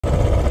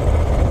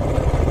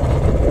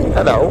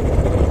Hello.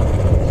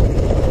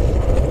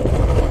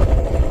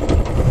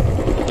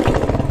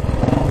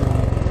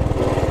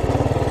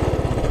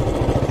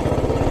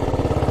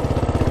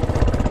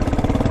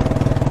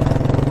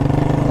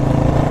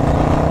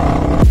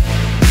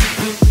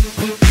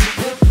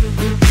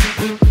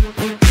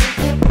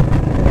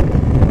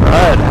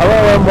 Alright,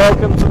 hello and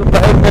welcome to the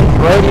Pavement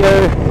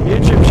Radio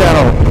YouTube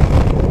channel.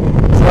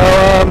 So,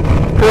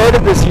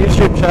 created this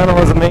YouTube channel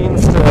as a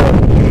means to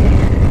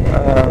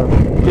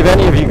give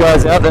any of you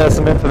guys out there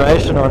some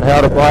information on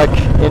how to bike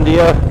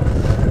India,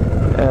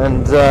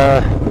 and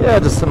yeah,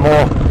 just some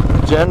more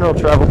general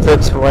travel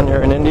tips for when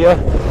you're in India.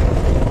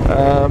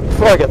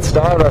 Before I get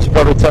started, I should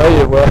probably tell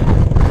you where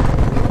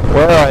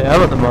I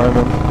am at the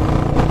moment.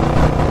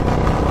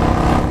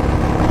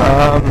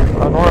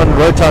 I'm on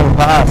Rohtang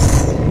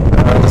Pass,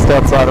 just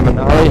outside of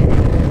Manali.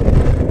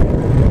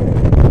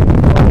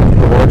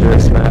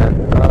 Gorgeous,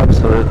 man,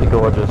 absolutely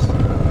gorgeous.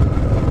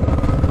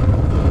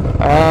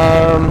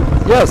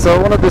 Yeah, so I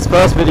wanted this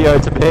first video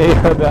to be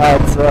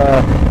about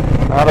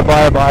how to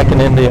buy a bike in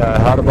India,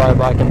 how to buy a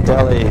bike in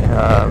Delhi,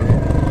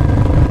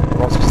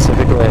 more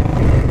specifically.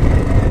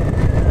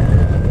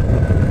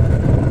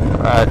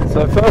 Alright,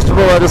 so first of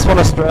all, I just want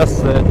to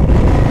stress that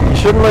you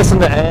shouldn't listen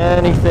to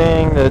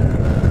anything that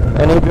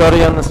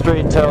anybody on the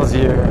street tells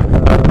you.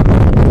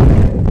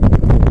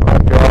 Oh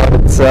God,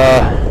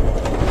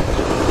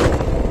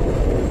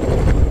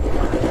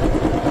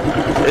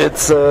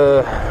 it's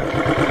a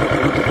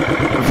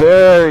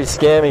very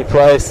scammy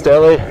place,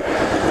 Delhi.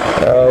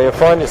 You'll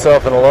find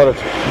yourself in with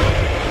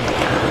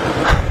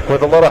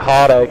a lot of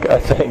heartache, I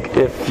think,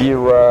 if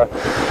you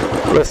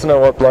listen to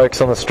what blokes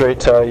on the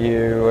street tell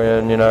you,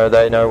 and you know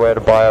they know where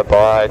to buy a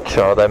bike,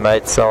 or their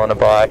mate's selling a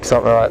bike,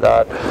 something like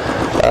that.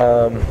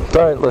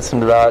 Don't listen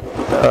to that.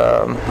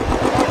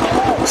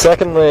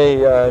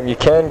 Secondly, you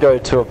can go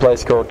to a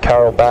place called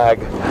Carol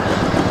Bag,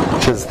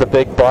 which is the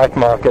big bike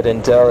market in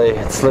Delhi.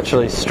 It's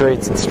literally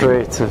streets and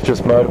streets of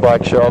just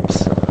motorbike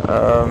shops.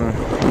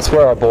 It's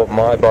where I bought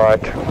my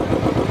bike.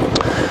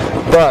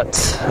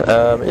 But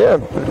yeah,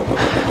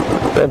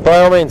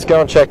 by all means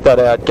go and check that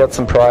out, get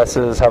some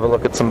prices, have a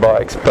look at some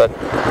bikes. But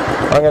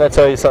I'm going to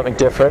tell you something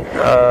different,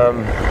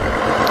 and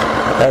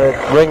it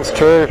rings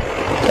true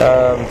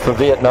for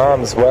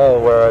Vietnam as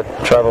well, where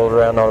I travelled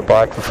around on a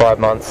bike for 5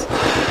 months.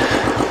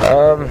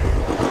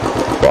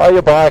 Buy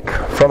your bike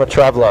from a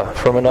traveller,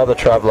 from another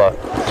traveller.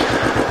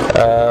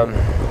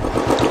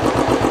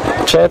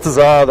 Chances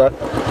are that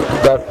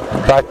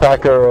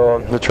backpacker or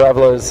the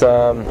travellers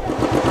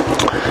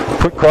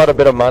put quite a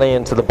bit of money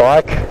into the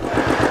bike.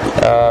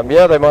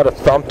 Yeah, they might have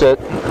thumped it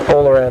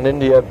all around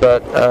India,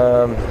 but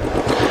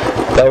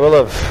they will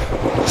have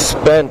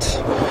spent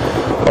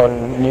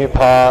on new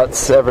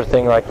parts,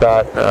 everything like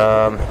that,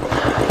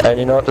 and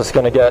you're not just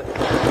going to get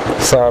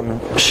some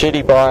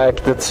shitty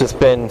bike that's just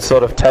been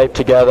sort of taped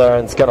together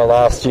and it's going to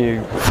last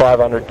you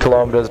 500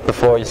 kilometers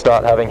before you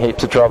start having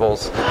heaps of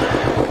troubles,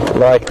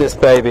 like this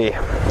baby,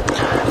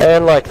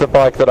 and like the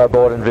bike that I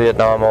bought in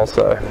Vietnam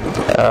also.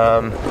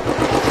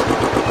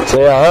 So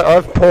yeah,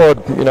 I've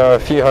poured, you know, a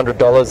few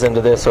 $100s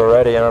into this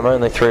already, and I'm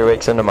only 3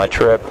 weeks into my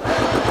trip.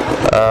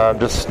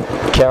 Just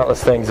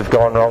countless things have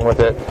gone wrong with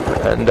it,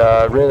 and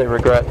I really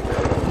regret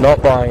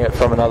not buying it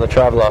from another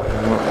traveller.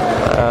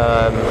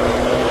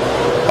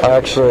 I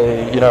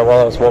actually, you know, while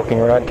I was walking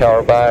around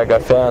Carol Bag, I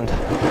found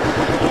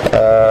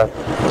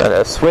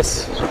a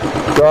Swiss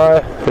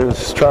guy who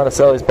was trying to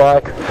sell his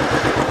bike,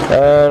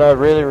 and I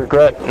really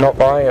regret not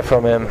buying it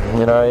from him.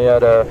 You know, he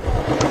had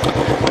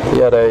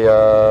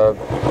a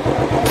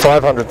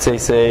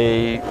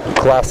 500cc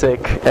classic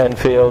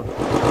Enfield.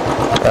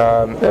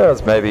 It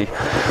was maybe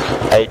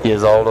 8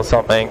 years old or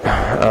something,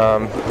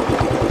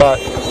 but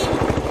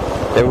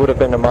it would have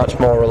been a much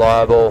more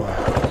reliable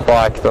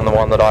bike than the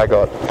one that I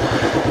got.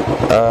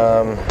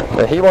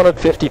 He wanted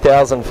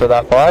 $50,000 for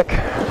that bike,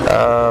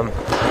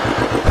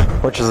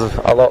 which is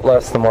a lot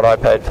less than what I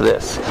paid for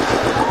this.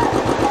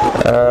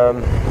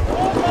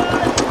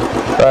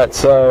 Right,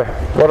 so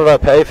what did I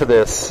pay for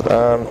this?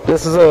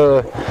 This is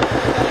a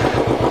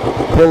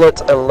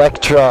Bullet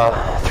Electra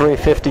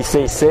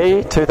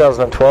 350cc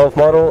 2012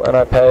 model, and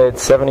I paid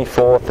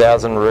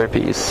 74,000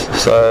 rupees.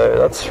 So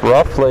that's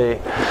roughly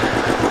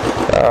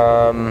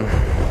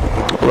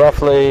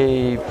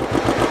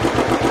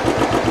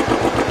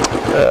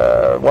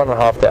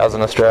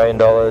 1,500 Australian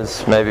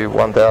dollars, maybe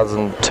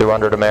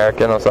 1,200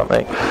 American or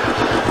something.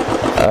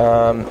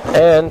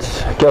 And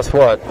guess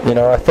what? You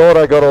know, I thought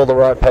I got all the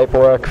right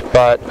paperwork,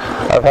 but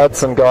I've had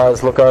some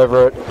guys look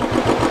over it,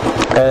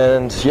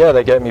 and yeah,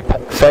 they gave me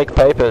fake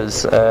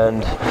papers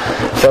and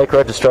fake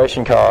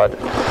registration card,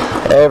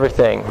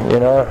 everything. You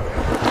know,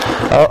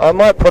 I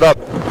might put up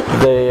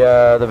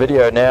the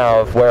video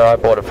now of where I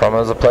bought it from. It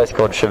was a place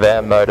called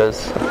Shivam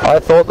Motors. I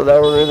thought that they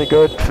were really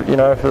good. You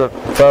know, for the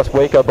first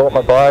week I bought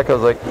my bike, I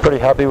was like pretty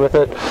happy with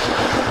it.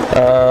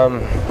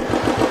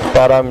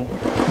 But I'm,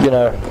 you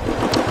know,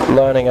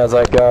 learning as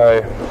I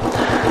go.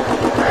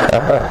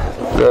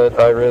 that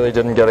I really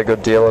didn't get a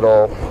good deal at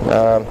all.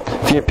 A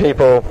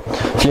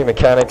few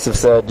mechanics have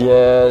said,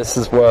 yeah, this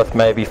is worth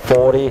maybe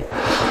 40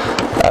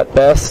 at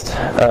best.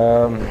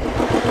 I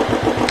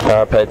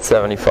paid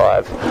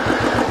 75.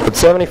 But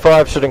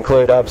 75 should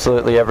include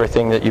absolutely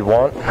everything that you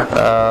want.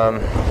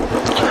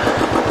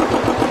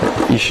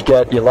 You should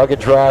get your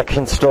luggage rack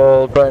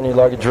installed, brand new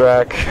luggage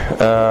rack.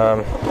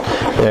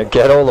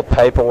 Get all the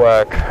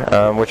paperwork,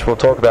 which we'll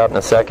talk about in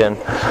a second.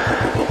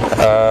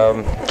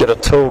 Get a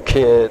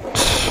toolkit.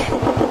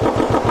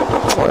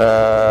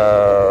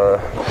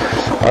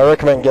 I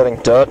recommend getting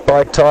dirt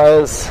bike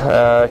tires,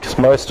 because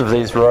most of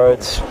these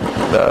roads,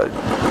 a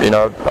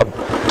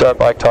dirt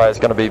bike tire is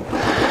going to be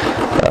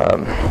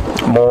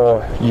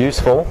more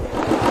useful.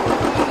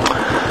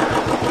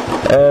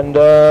 And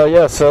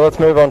so let's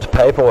move on to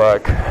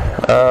paperwork.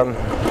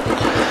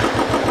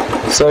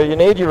 So you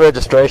need your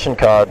registration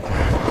card.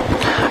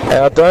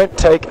 Now, don't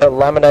take a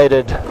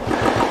laminated,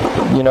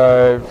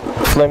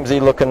 flimsy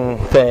looking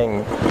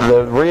thing.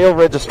 The real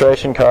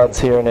registration cards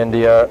here in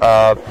India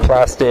are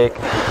plastic.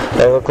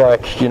 They look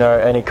like,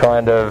 any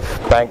kind of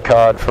bank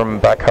card from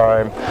back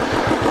home.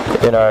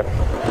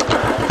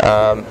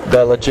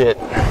 They're legit.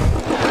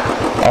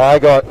 I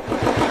got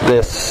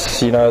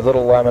this,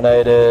 little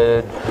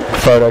laminated,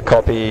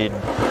 photocopied,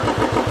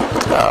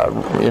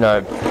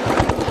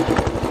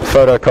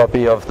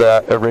 photocopy of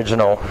the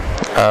original,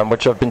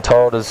 which I've been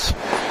told is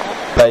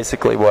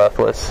basically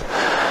worthless.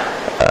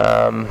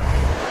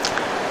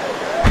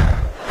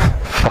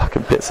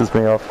 Fucking pisses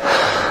me off.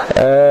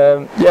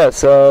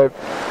 So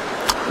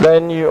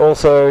then you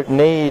also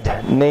need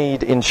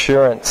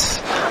insurance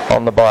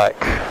on the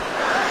bike.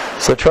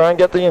 So try and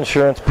get the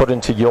insurance put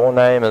into your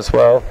name as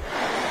well.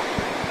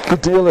 The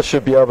dealer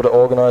should be able to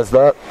organise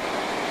that.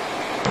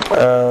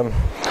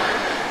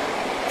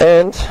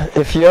 And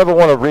if you ever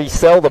want to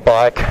resell the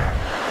bike,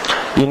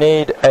 you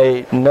need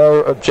a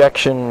no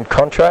objection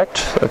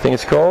contract, I think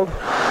it's called,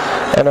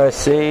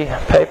 NOC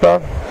paper,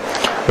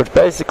 which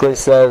basically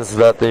says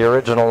that the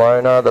original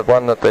owner, the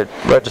one that the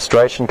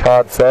registration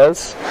card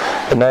says,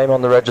 the name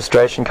on the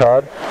registration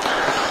card,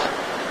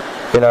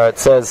 it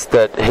says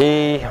that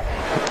he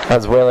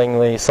has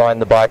willingly signed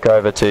the bike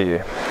over to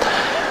you.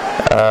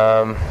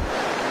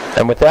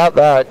 And without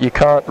that, you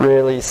can't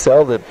really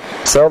sell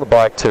the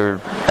bike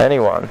to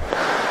anyone.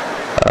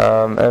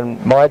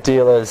 And my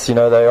dealers,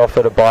 they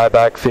offer to buy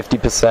back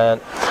 50%,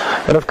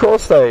 and of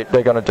course they're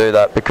going to do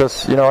that,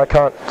 because I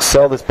can't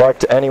sell this bike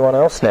to anyone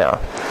else now.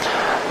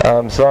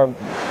 So I'm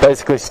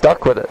basically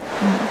stuck with it.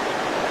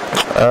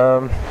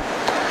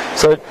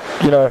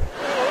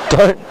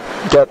 Don't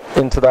get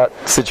into that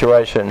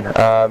situation.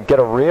 Get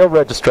a real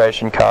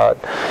registration card,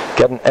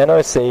 get an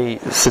NOC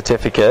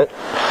certificate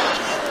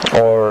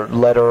or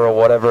letter or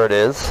whatever it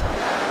is.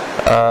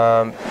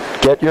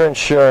 Get your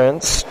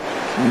insurance.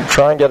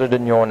 Try and get it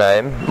in your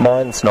name.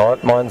 Mine's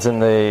not. Mine's in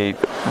the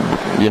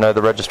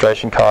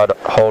registration card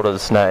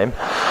holder's name.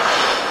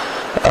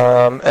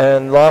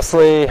 And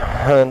lastly,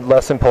 and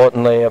less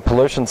importantly, a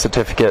pollution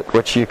certificate,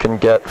 which you can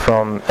get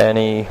from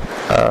any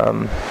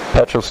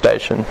petrol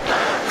station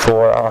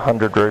for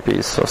 100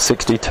 rupees, or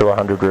 60 to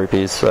 100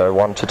 rupees, so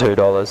 $1 to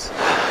 $2.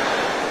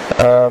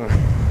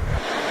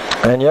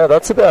 And yeah,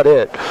 that's about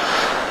it.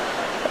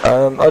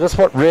 I just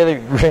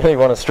really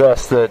want to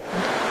stress that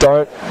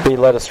don't be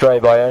led astray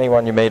by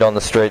anyone you meet on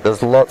the street.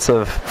 There's lots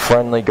of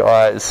friendly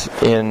guys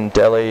in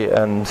Delhi,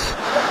 and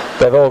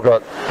they've all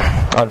got,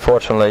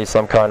 unfortunately,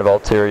 some kind of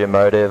ulterior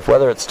motive,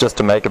 whether it's just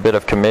to make a bit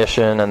of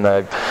commission and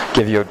they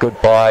give you a good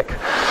bike,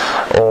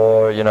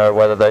 or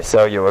whether they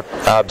sell you an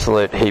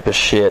absolute heap of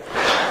shit.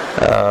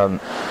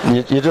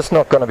 You're just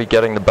not going to be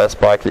getting the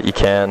best bike that you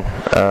can.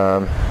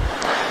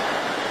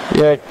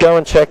 Go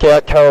and check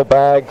out Carol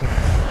Bag.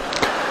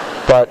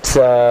 But,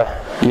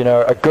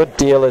 a good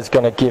deal is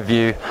going to give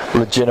you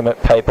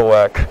legitimate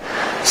paperwork.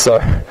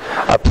 So,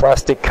 a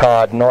plastic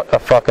card, not a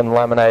fucking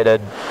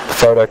laminated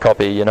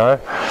photocopy,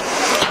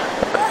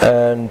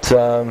 And,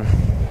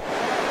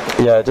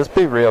 just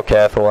be real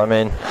careful. I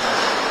mean,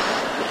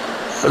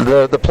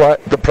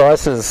 the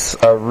prices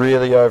are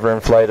really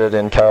overinflated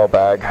in Carol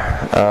Bag.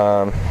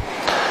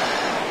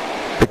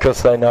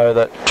 Because they know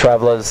that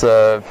travellers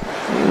are,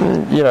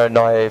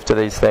 naive to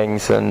these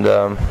things. And,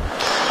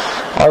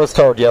 I was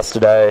told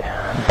yesterday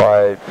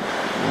by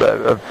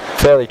a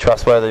fairly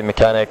trustworthy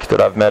mechanic that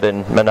I've met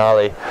in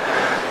Manali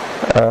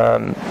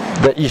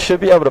that you should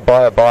be able to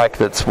buy a bike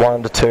that's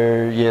 1 to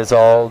 2 years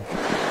old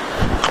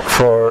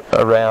for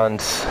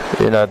around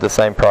the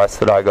same price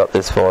that I got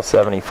this for,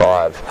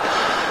 75.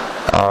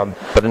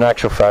 But in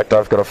actual fact,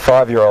 I've got a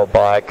 5-year-old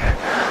bike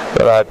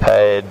that I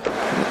paid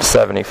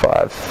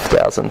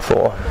 75,000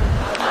 for.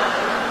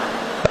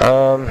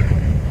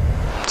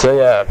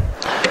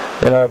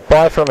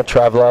 Buy from a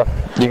traveller.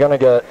 You're going to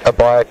get a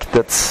bike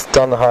that's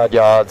done the hard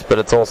yards, but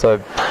it's also,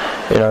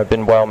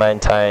 been well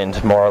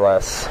maintained, more or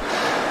less.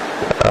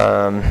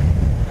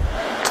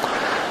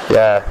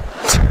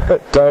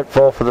 Don't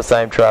fall for the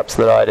same traps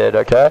that I did,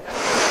 okay?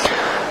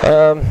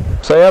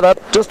 That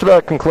just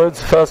about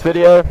concludes the first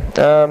video.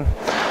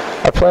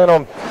 I plan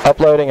on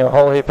uploading a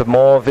whole heap of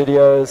more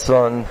videos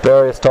on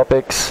various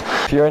topics.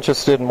 If you're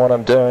interested in what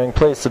I'm doing,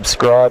 please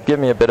subscribe, give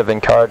me a bit of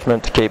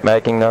encouragement to keep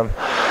making them.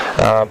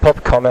 Pop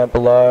a comment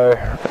below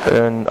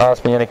and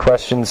ask me any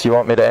questions you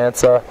want me to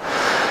answer.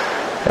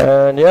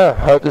 And yeah,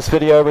 hope this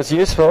video was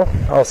useful.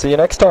 I'll see you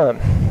next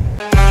time.